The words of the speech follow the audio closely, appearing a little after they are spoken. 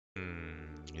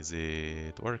Is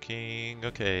it working?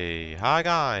 Okay, hi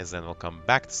guys, and welcome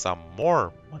back to some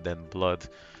more Mud and Blood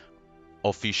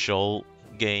official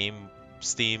game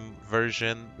Steam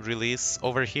version release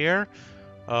over here.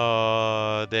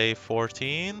 Day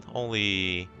 14,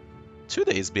 only 2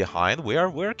 days behind.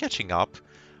 We're catching up.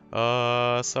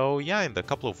 So yeah, in the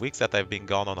couple of weeks that I've been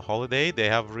gone on holiday, they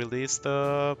have released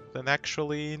an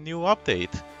actually new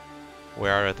update. We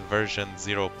are at version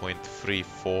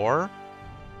 0.34.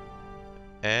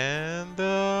 And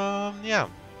yeah,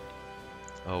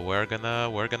 we're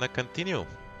gonna continue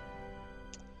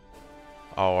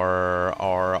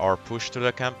our push to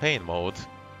the campaign mode.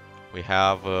 We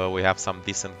have some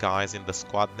decent guys in the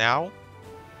squad now.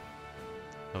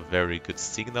 A very good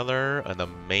signaler, an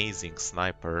amazing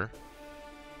sniper.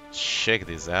 Check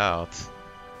this out.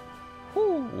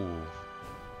 Whoo.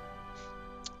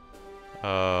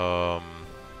 Um,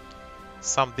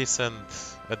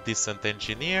 a decent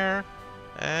engineer,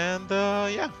 and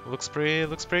yeah, looks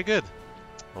pretty good.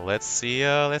 Let's see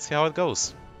how it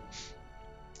goes.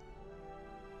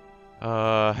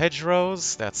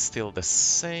 Hedgerows, that's still the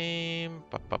same.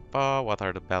 What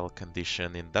are the battle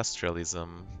condition?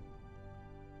 Industrialism.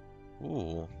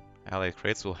 Ooh, allied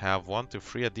crates will have 1 to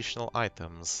 3 additional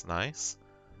items. Nice.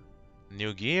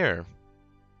 New gear.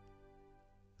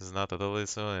 Is not totally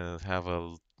so and have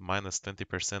a minus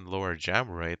 20% lower jam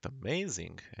rate.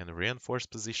 Amazing. And reinforced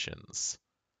positions.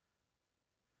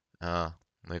 Ah,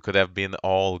 it could have been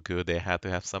all good. They had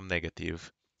to have some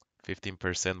negative.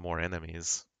 15% more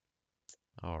enemies.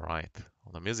 Alright,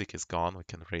 well, the music is gone. We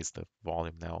can raise the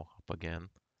volume now up again.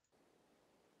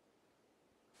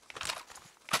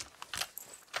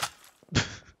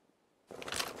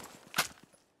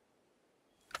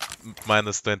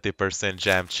 Minus 20%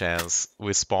 jam chance.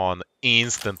 We spawn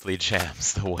instantly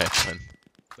jams the weapon.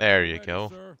 There you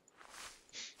go.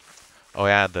 Oh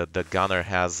yeah, the gunner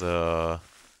has an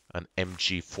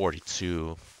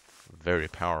MG42. Very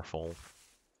powerful.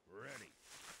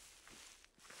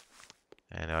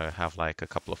 And I have like a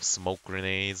couple of smoke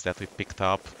grenades that we picked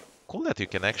up. Cool that you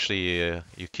can actually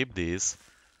you keep these.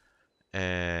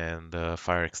 And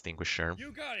fire extinguisher.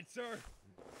 You got it, sir.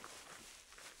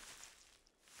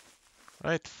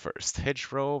 Right, first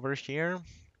hedgerow over here.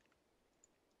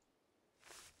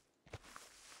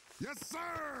 Yes,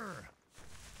 sir.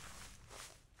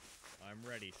 I'm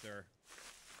ready, sir.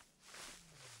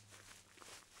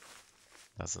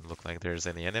 Doesn't look like there's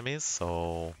any enemies,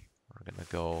 so we're gonna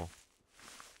go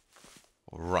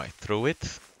right through it.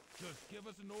 Just give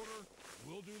us an order,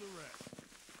 we'll do the rest.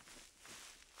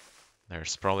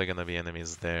 There's probably gonna be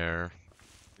enemies there.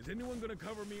 Is anyone gonna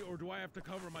cover me, or do I have to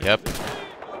cover myself? Yep.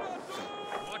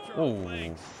 Watch your Ooh.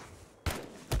 flanks.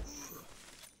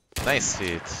 Nice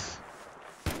hit.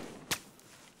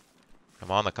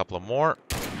 Come on, a couple of more.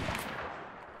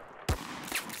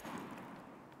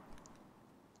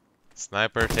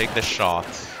 Sniper, take the shot.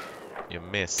 You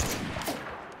missed.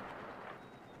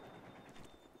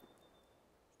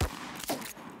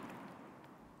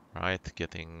 Right,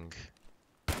 getting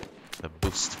the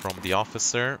boost from the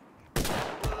officer.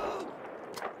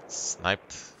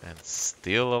 Sniped and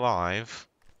still alive.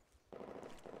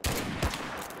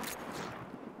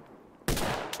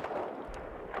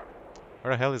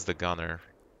 Where the hell is the gunner?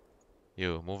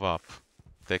 You, move up.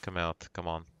 Take him out. Come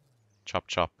on. Chop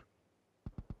chop.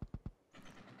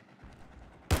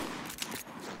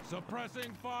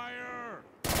 Suppressing fire.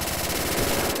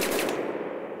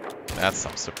 That's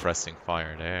some suppressing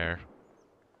fire there.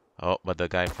 Oh, but the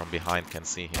guy from behind can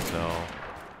see him though.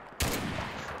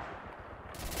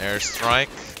 Airstrike.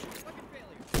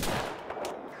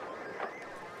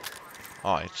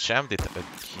 Oh, I jammed it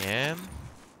again.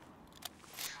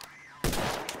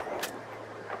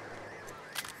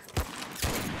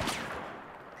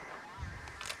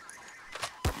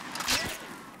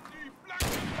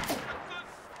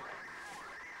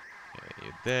 Okay,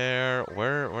 you there.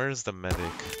 Where's the medic?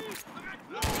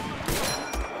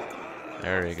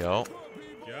 There you go.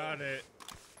 Got it.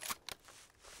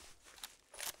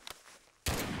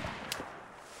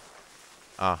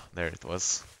 Ah, there it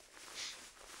was.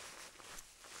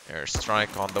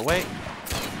 Airstrike on the way.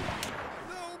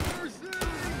 No mercy.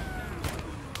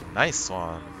 Nice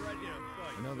one.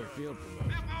 Another field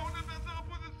promotion.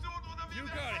 You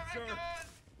got it, sir.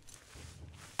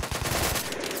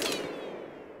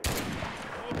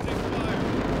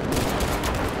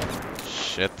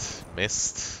 Shit,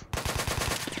 missed.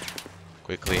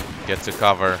 Quickly, get to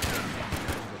cover.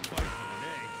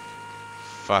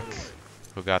 Fuck,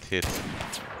 who got hit?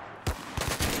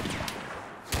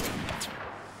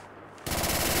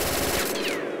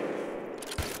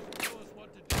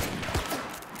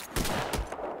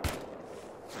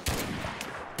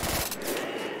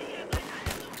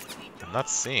 I'm not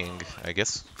seeing. I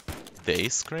guess they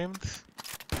screamed?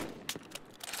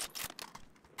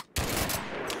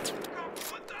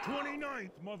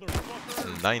 29th,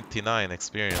 motherfucker! 99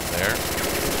 experience there.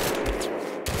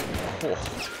 Oh,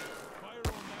 Fire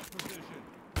on that position.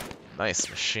 nice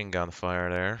machine gun fire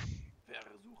there.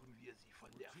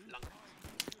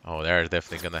 Oh, they're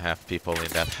definitely gonna have people in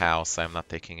that house. I'm not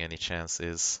taking any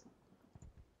chances.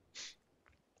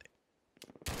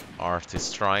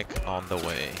 Artist strike on the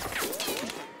way.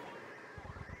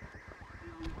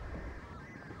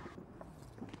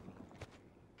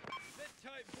 Sit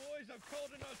tight, boys. I've called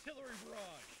an artillery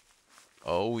barrage.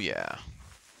 Oh yeah.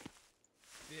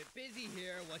 Bit busy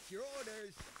here. What's your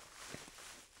orders?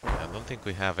 I don't think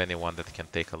we have anyone that can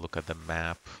take a look at the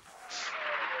map.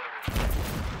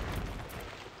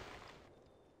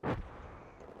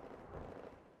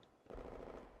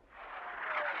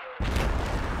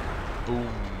 Boom.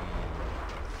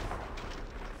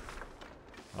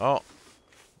 Oh,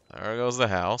 there goes the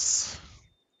house.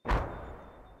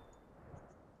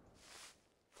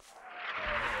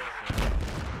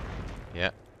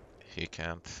 Yeah, he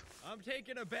can't. I'm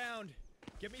taking a bound.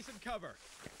 Give me some cover.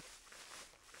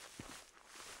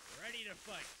 Ready to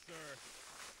fight,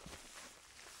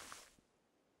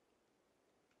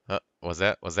 sir. Was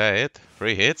that it?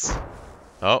 3 hits?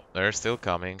 Oh, they're still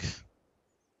coming.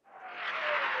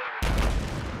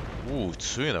 Ooh,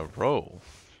 2 in a row.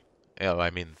 Yeah, I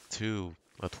mean 2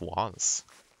 at once.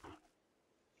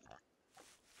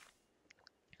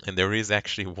 And there is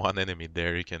actually one enemy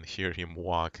there. You can hear him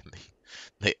walk, and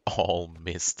they all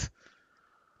missed.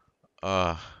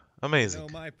 Amazing. You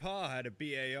know, my pa had a BAR.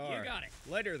 You got it.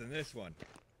 Lighter than this one.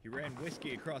 He ran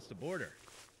whiskey across the border.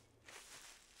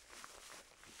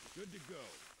 Good to go.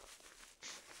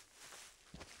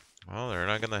 Well, they're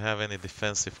not gonna have any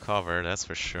defensive cover, that's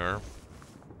for sure.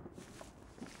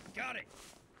 Got it.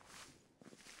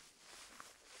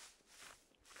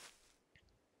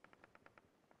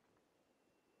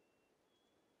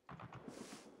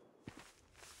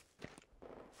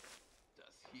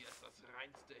 Das hier ist das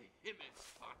reinste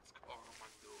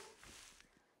Himmelfahrtskommando.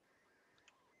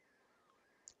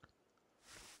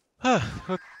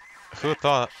 Who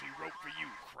thought? She wrote for you,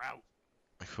 Kraut.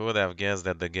 Who would have guessed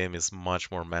that the game is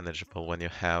much more manageable when you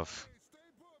have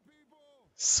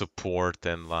support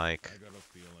and like I got a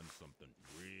feeling something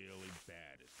really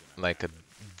bad is gonna a happen.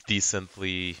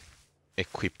 decently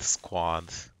equipped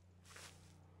squad.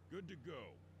 Good to go.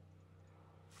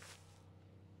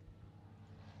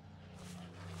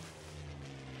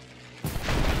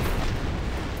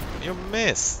 You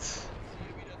missed.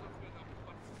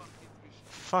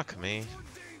 Fuck me.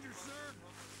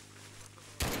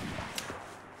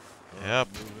 Yep.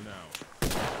 Moving out.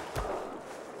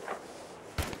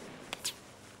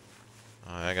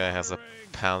 Oh, that guy has a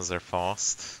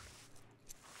Panzerfaust.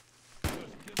 Oh,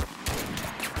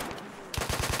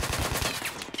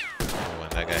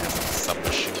 and that guy has a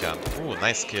submachine gun. Ooh,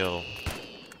 nice kill.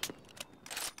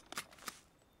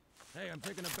 Hey, I'm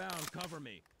taking a bound. Cover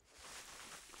me.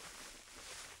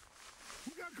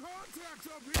 We got contacts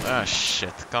up here. Ah,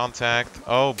 shit. Contact.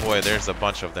 Oh boy, there's a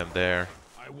bunch of them there.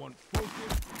 I want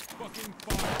focused fucking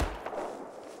fire.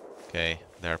 Okay,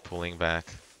 they're pulling back.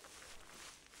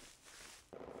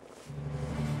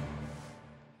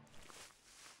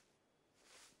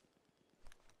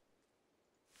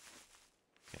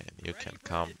 Okay, and you can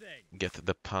come get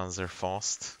the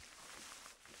Panzerfaust.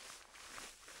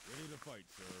 Ready to fight,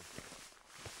 sir.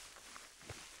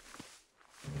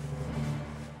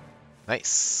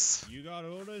 Nice. You got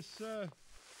orders, sir?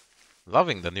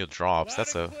 Loving the new drops. Loud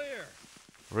That's and a clear.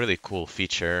 really cool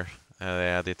feature they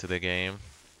added to the game.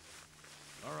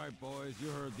 All right, boys, you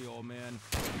heard the old man.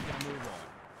 We gotta move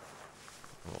on.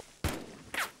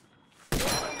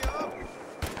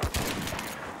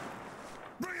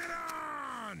 Bring it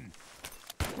on!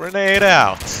 Grenade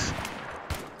out.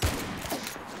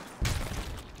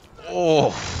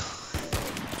 Oh.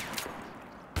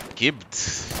 Gibbed.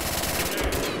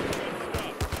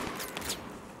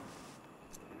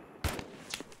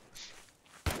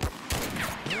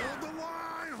 Hold the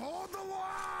line! Hold the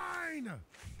line!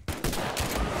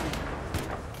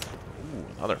 Ooh,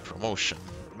 another promotion.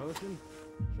 Promotion?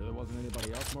 Sure there wasn't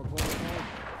anybody else more qualified?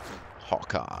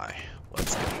 Hawkeye.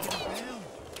 Let's go.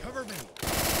 Cover me.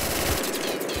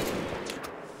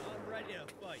 I'm ready to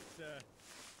fight, sir.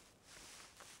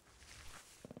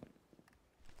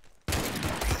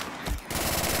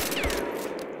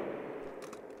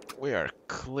 We are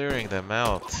clearing them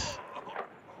out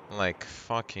like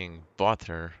fucking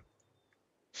butter.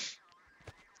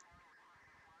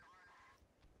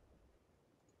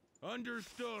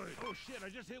 Understood. Oh shit, I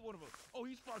just hit one of them. Oh,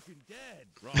 he's fucking dead.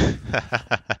 Wrong.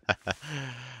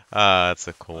 That's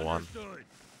a cool one. Understood.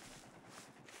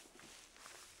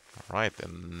 Alright,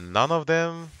 and none of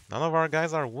our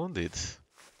guys are wounded.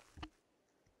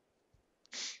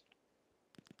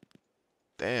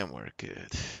 Damn, we're good.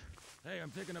 Hey,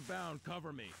 I'm taking a bound.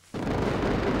 Cover me.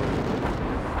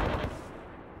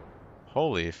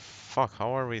 Holy fuck,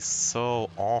 how are we so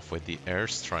off with the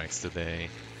airstrikes today?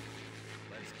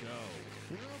 Let's go.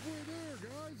 We're halfway there,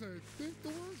 guys. I think the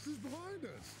worst is behind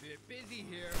us. Bit busy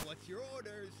here. What's your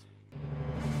orders?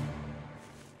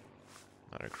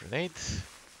 Another grenade.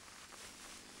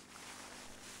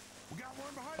 We got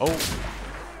one behind Oh, us.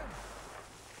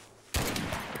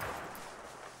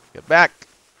 get back!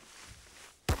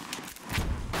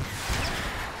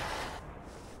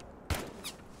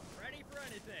 Ready for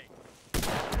anything.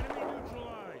 Enemy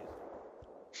neutralized.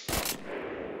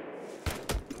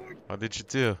 What did you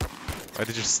do? Why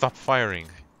did you stop firing?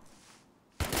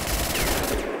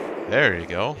 There you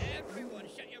go. Everyone,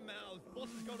 shut your mouths. Boss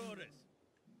has got orders.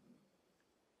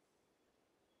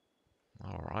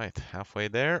 Alright, halfway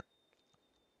there.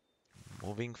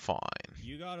 Moving fine.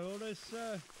 You got orders,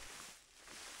 sir?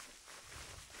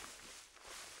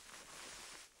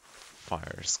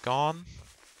 Fire's gone.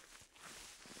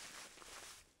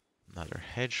 Another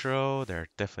hedgerow. They're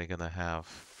definitely gonna have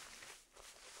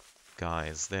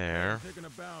guys there. I'm taking a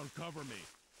bound. Cover me.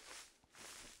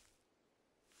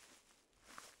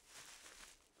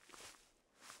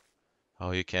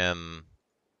 Oh, you can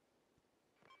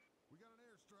We got an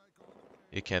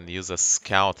airstrike on the way. use a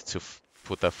scout to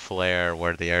put a flare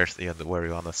where the where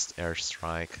you want to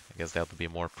airstrike. I guess that would be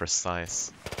more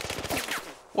precise.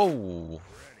 Whoa!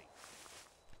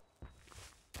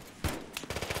 Ready.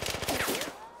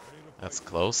 That's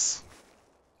close.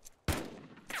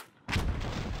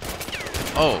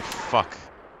 Oh, fuck.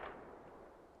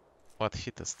 What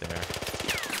hit us there?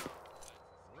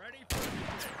 Ready for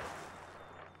anything.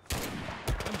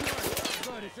 I'm good.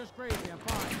 Good. It's just crazy. I'm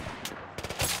fine.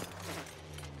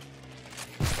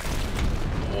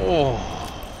 Oh!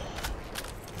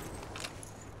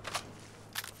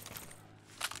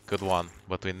 Good one,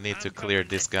 but we need to clear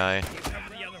this guy. Cover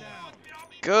the other one.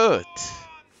 Good!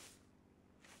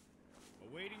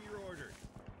 Awaiting your orders.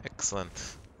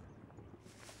 Excellent.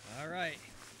 All right.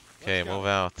 Okay, Let's go. move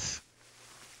out.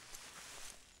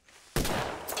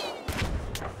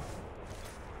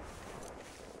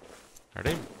 Are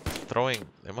they throwing?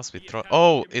 They must be throwing.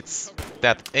 Oh, it's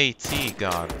that AT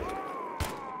gun.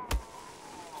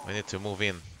 We need to move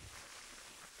in.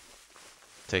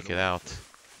 Take it out.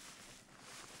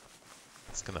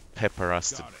 It's gonna pepper us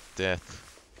to Got it. death.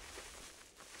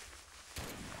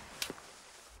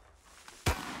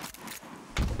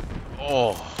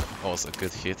 Oh, that was a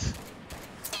good hit.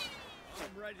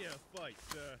 I'm ready to fight,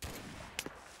 sir.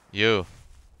 You.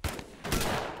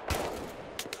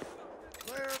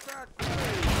 Clear back.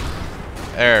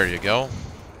 There you go. I'm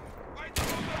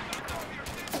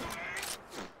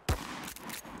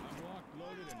locked,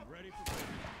 loaded, and ready for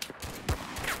battle.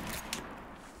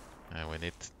 And we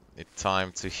need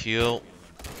time to heal.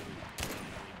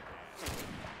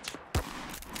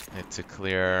 Need to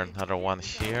clear another one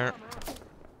here.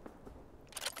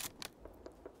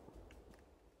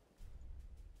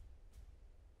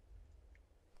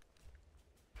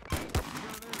 We got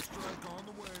an airstrike on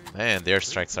the way. Man, the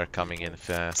airstrikes are coming in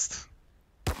fast.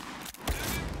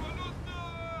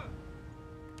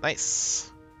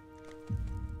 Nice.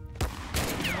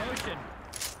 Promotion.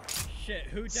 Shit,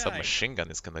 who died? Submachine gun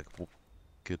is gonna go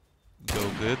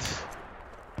good.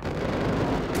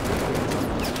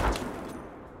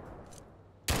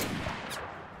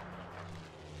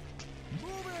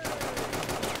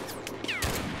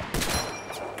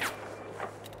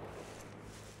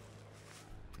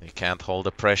 You can't hold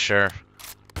the pressure.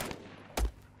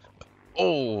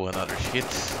 Oh, another hit.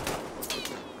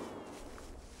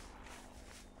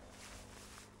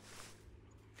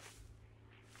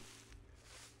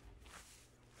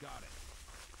 Got it.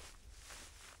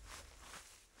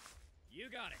 You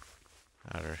got it.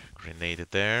 Another grenade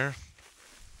there.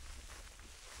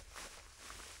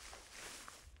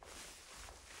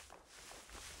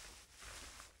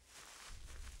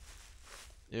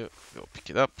 You go pick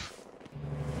it up.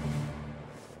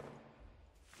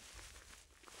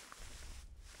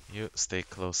 You stay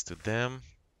close to them.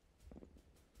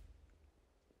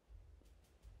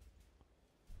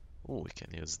 Oh, we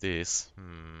can use this.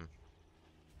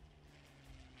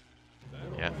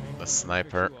 Yeah, the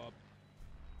sniper.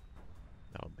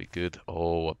 That would be good.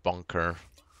 Oh, a bunker.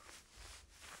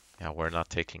 Yeah, we're not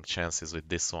taking chances with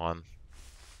this one.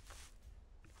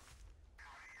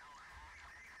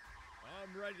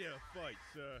 I'm ready to fight,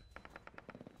 sir.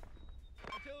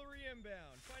 Artillery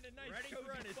inbound. Find a nice Ready cozy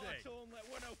for anything. foxhole and let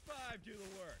 105 do the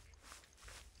work.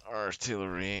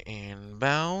 Artillery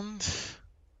inbound.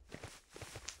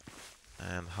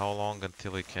 And how long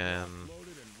until we can...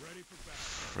 Loaded and ready for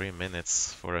battle. 3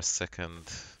 minutes for a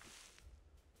second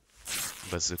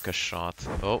bazooka shot.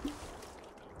 Oh.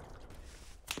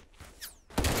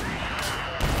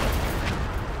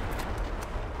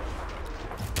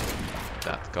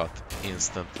 That got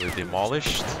instantly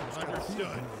demolished.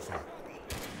 Understood.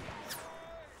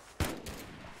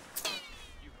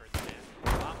 You heard that.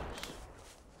 Vamos.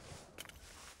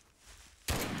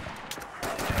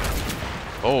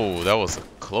 Oh, that was a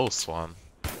close one.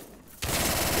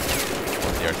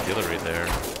 The artillery there.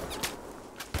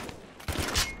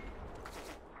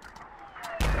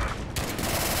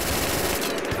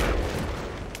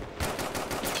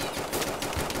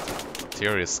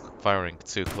 Artillery is firing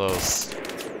too close.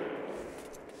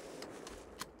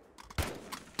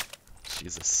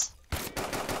 Jesus.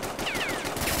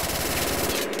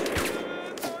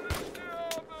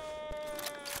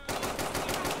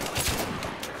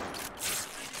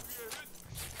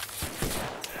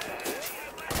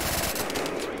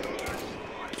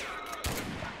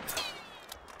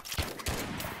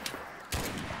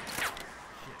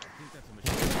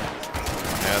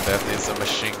 Yeah, that is a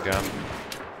machine gun.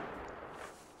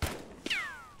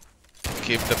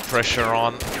 Keep the pressure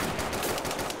on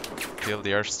till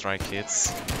the airstrike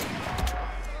hits.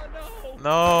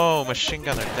 No, machine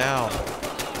gunner down.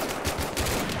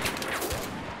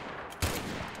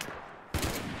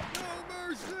 No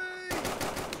mercy!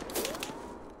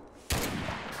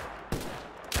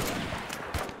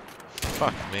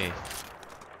 Fuck me.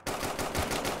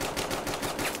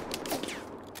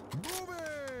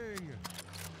 Moving!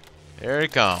 Here he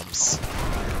comes.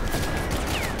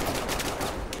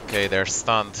 Okay, they're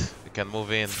stunned. We can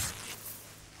move in.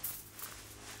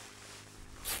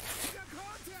 We got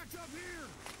contact up here!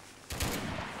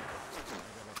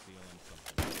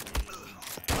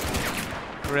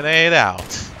 Grenade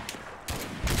out.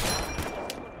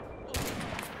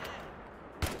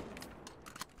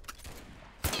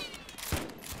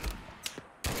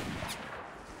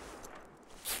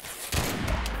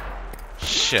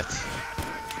 Shit.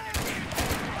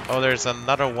 Oh, there's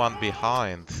another one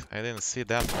behind. I didn't see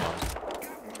that one.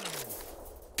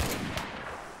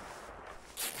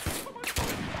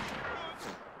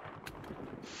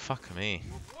 Fuck me.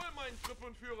 Wohl, mein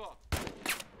Truppenführer.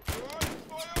 Feuer!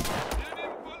 Wir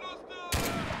nehmen Verluste!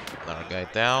 Another guy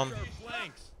down. Our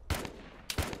flanks.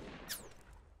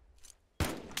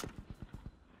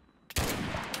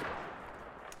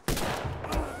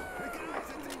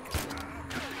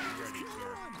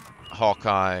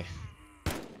 Hawkeye.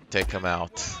 Take him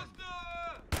out. Verluste!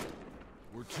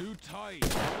 We're too tight. We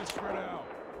gotta spread out.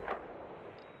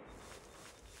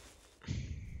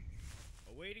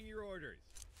 Awaiting your orders.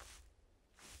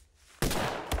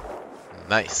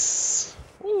 Nice.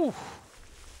 Woo. I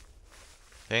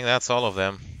think that's all of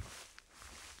them.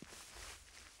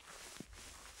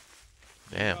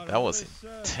 Damn, that was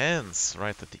intense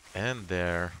right at the end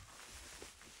there.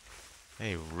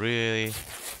 They really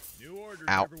New orders,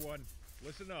 Ow. everyone.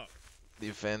 Listen up.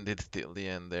 defended till the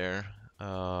end there.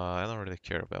 I don't really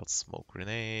care about smoke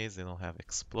grenades, they don't have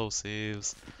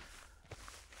explosives.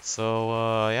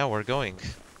 So, yeah, we're going.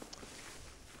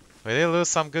 We did lose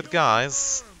some good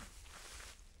guys,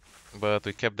 but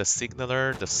we kept the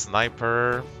signaler, the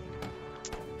sniper.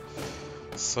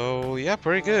 So, yeah,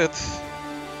 pretty good,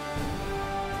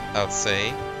 I'd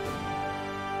say.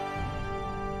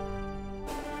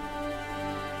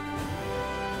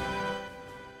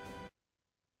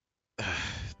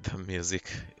 The music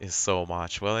is so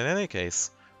much. Well, in any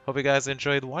case, hope you guys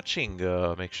enjoyed watching.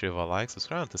 Make sure you like,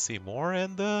 subscribe to see more,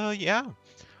 and yeah,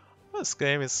 this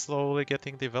game is slowly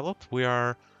getting developed. We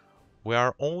are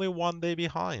only 1 day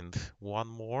behind. One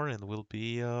more, and we'll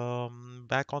be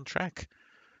back on track.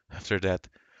 After that,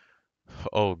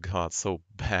 oh god, so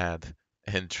bad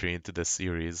entry into the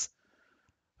series.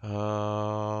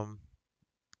 Yeah.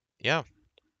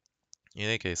 In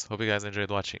any case, hope you guys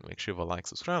enjoyed watching. Make sure you like,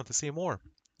 subscribe to see more.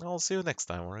 I'll see you next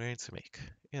time. We're going to make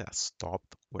it has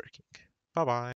stopped working. Bye bye.